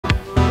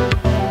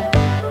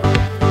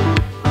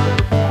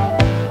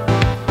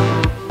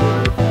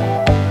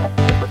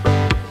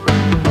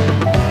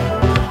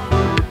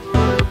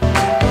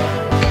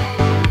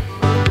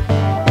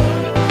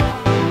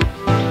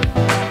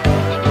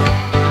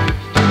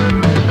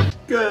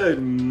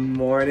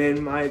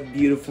morning, my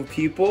beautiful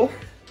people.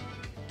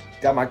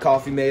 Got my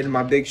coffee made in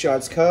my Big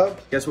Shots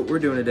cup. Guess what we're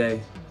doing today?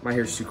 My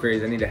hair's too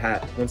crazy, I need a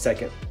hat. 1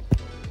 second.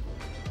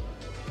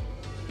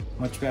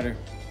 Much better.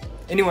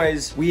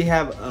 Anyways, we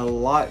have a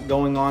lot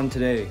going on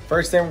today.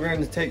 First thing we're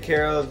going to take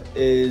care of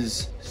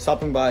is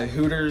stopping by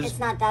Hooters. It's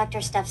not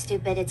doctor stuff,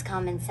 stupid, it's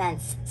common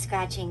sense.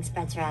 Scratching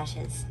spreads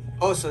rashes.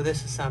 Oh, so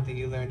this is something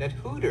you learned at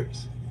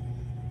Hooters.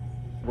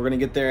 We're gonna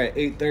get there at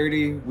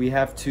 8:30. We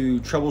have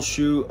to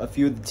troubleshoot a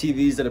few of the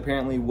TVs that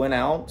apparently went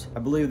out. I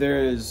believe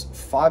there is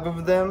 5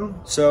 of them.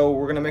 So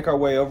we're gonna make our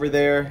way over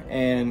there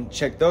and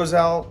check those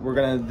out. We're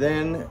gonna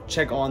then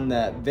check on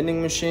that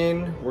vending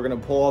machine. We're gonna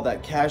pull all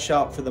that cash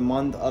out for the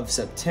month of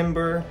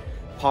September,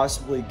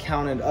 possibly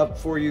count it up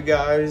for you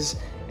guys,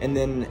 and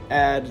then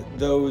add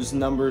those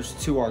numbers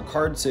to our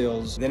card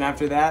sales. Then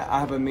after that, I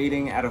have a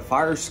meeting at a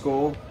fire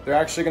school. They're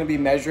actually gonna be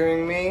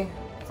measuring me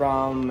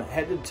from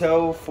head to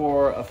toe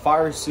for a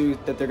fire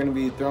suit that they're gonna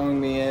be throwing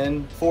me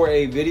in for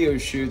a video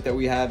shoot that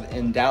we have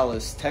in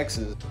Dallas,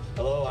 Texas.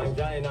 Hello, I'm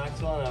Johnny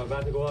Knoxville and I'm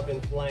about to go up in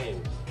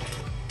flames.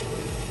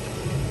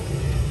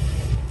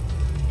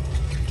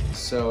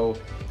 So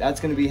that's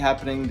gonna be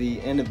happening the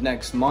end of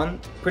next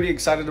month. Pretty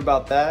excited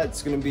about that.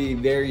 It's gonna be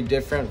very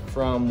different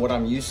from what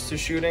I'm used to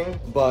shooting,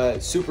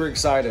 but super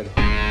excited.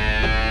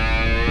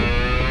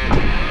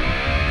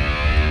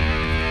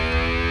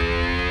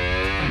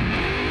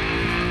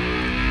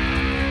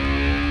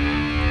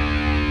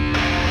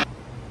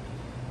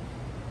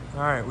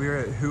 Alright, we are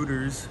at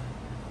Hooters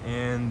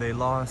and they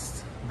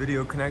lost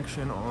video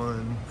connection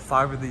on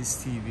 5 of these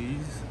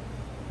TVs.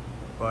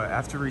 But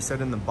after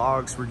resetting the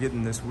box, we're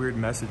getting this weird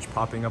message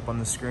popping up on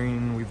the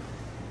screen.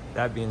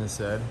 That being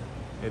said,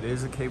 it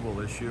is a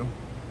cable issue.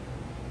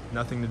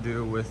 Nothing to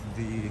do with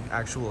the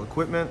actual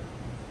equipment.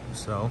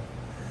 So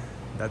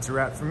that's a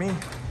wrap for me.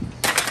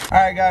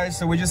 Alright guys,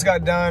 so we just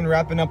got done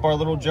wrapping up our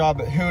little job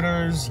at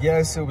Hooters.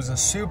 Yes, it was a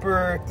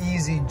super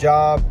easy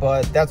job,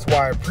 but that's why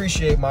I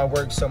appreciate my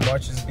work so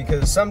much, is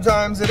because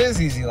sometimes it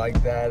is easy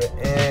like that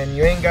and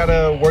you ain't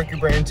gotta work your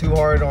brain too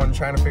hard on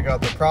trying to figure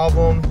out the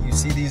problem. You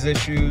see these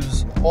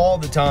issues all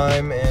the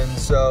time, and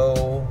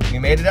so we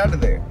made it out of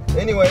there.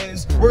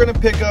 Anyways, we're gonna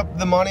pick up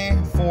the money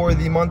for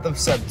the month of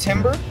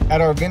September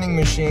at our vending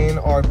machine,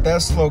 our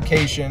best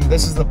location.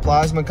 This is the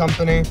Plasma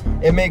Company.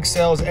 It makes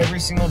sales every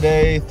single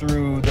day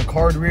through the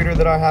card reader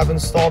that I have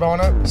installed on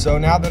it. So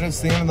now that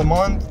it's the end of the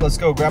month, let's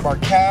go grab our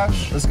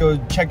cash. Let's go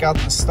check out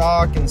the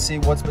stock and see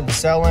what's been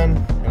selling,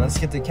 and let's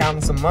get to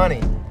counting some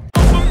money.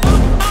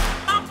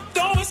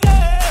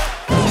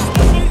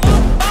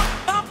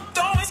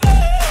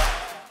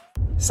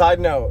 Side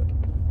note,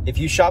 if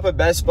you shop at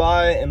Best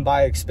Buy and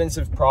buy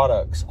expensive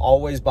products,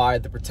 always buy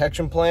the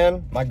protection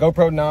plan. My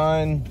GoPro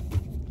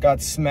 9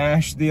 got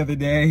smashed the other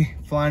day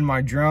flying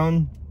my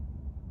drone,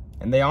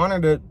 and they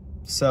honored it,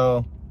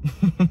 so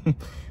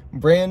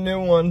brand new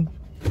one,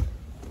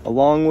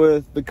 along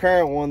with the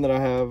current one that I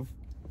have.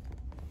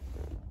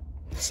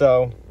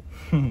 So,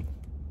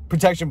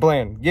 protection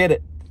plan, get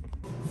it.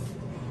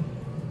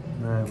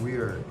 All right, we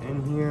are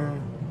in here.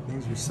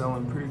 Things are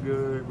selling pretty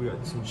good. We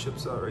got some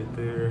chips out right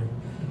there,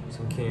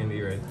 some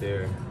candy right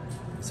there.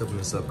 Let's open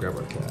this up, grab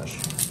our cash.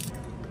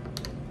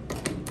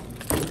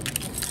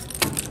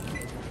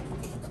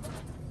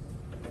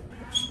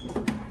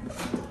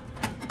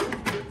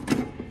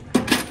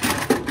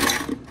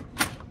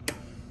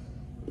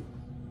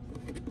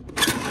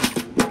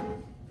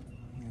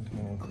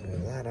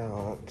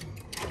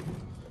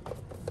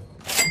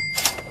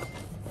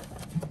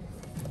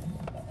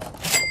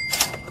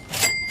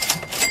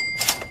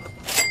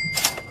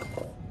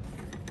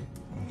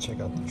 Check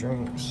out the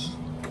drinks.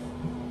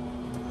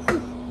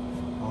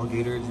 All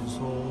Gatorades are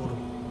sold.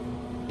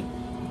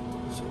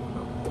 So we're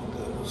gonna hold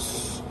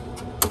this.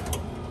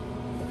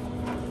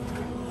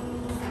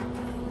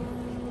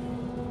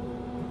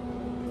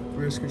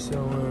 Brisk are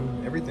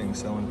selling. Everything's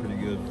selling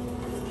pretty good.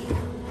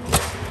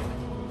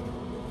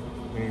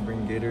 We need to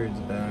bring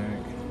Gatorades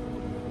back.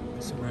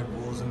 Some Red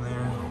Bulls in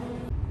there.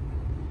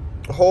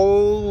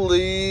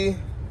 Holy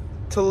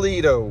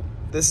Toledo.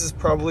 This is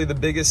probably the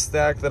biggest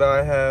stack that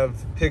I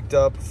have picked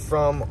up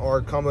from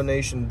our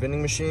combination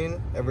vending machine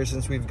ever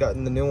since we've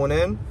gotten the new one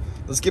in.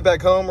 Let's get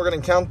back home. We're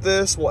gonna count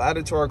this. We'll add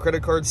it to our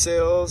credit card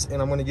sales,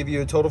 and I'm gonna give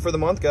you a total for the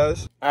month,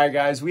 guys. All right,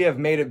 guys, we have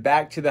made it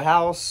back to the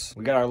house.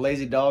 We got our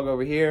lazy dog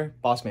over here.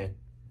 Boss man.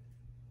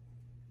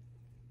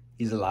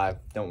 He's alive,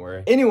 don't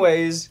worry.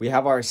 Anyways, we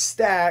have our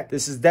stack.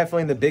 This is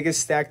definitely the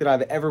biggest stack that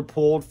I've ever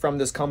pulled from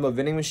this combo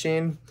vending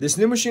machine. This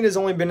new machine has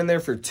only been in there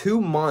for 2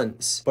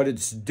 months, but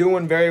it's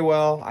doing very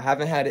well. I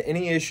haven't had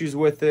any issues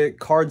with it.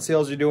 Card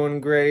sales are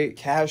doing great.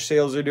 Cash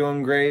sales are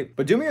doing great.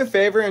 But do me a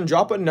favor and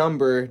drop a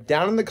number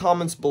down in the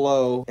comments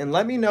below and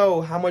let me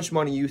know how much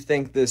money you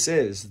think this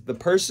is. The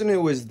person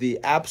who is the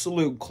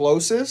absolute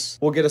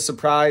closest will get a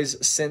surprise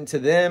sent to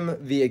them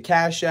via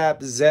Cash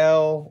App,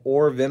 Zelle,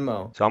 or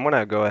Venmo. So I'm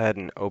gonna go ahead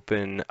and open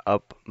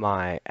up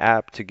my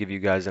app to give you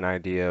guys an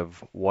idea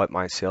of what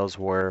my sales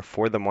were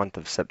for the month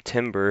of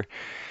September.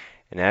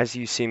 And as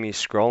you see me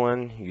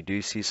scrolling, you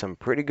do see some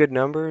pretty good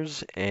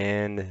numbers,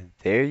 and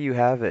there you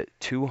have it,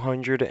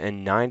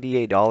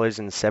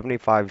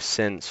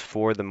 $298.75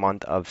 for the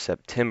month of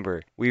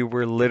September. We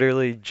were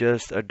literally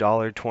just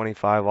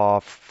 $1.25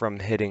 off from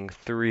hitting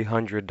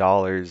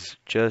 $300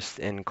 just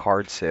in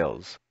card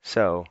sales.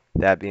 So,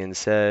 that being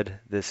said,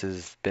 this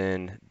has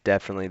been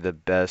definitely the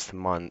best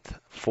month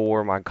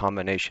for my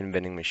combination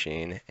vending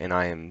machine, and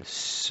I am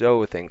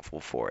so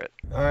thankful for it.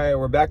 All right,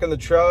 we're back in the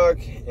truck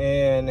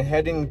and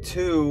heading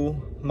to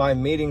my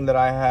meeting that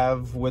I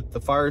have with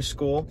the fire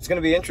school. It's gonna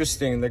be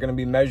interesting. They're gonna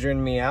be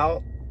measuring me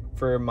out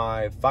for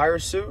my fire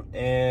suit,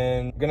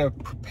 and gonna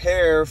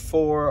prepare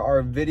for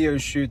our video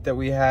shoot that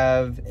we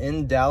have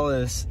in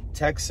Dallas,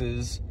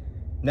 Texas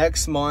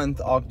next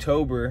month,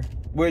 October,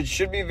 which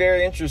should be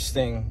very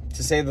interesting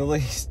to say the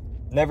least.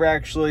 Never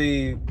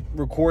actually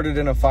recorded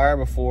in a fire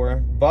before,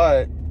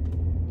 but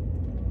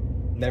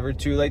never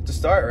too late to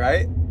start,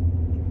 right?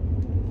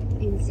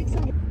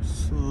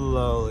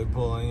 Slowly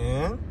pulling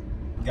in.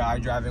 Guy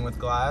driving with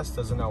glass,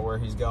 doesn't know where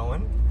he's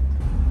going.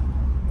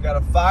 We got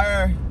a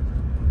fire.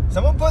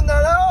 Someone putting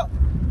that out?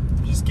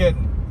 Just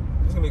kidding.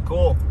 It's gonna be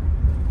cool.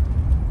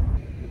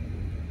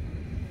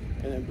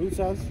 And then boot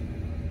size?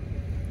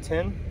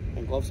 10.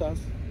 And glove size?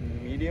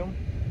 Medium.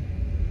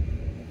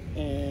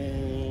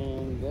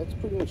 And that's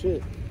pretty much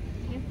it.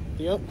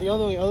 The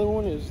only other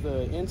one is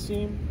the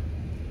inseam,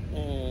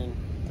 and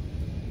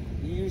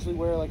you usually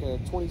wear like a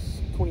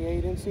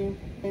 28 inseam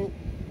paint.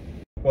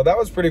 Well, that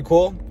was pretty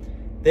cool.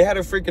 They had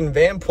a freaking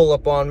van pull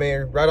up on me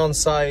right on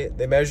site.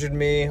 They measured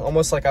me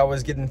almost like I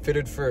was getting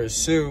fitted for a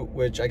suit,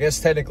 which I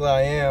guess technically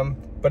I am,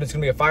 but it's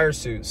gonna be a fire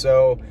suit.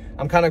 So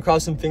I'm kind of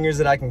crossing fingers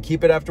that I can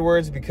keep it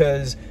afterwards,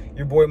 because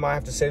your boy might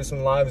have to save some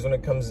lives when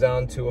it comes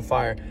down to a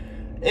fire.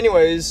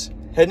 Anyways,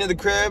 heading to the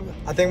crib.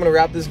 I think I'm gonna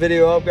wrap this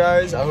video up,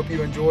 guys. I hope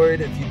you enjoyed.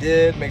 If you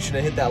did, make sure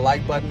to hit that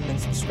like button and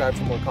subscribe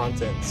for more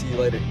content. See you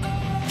later.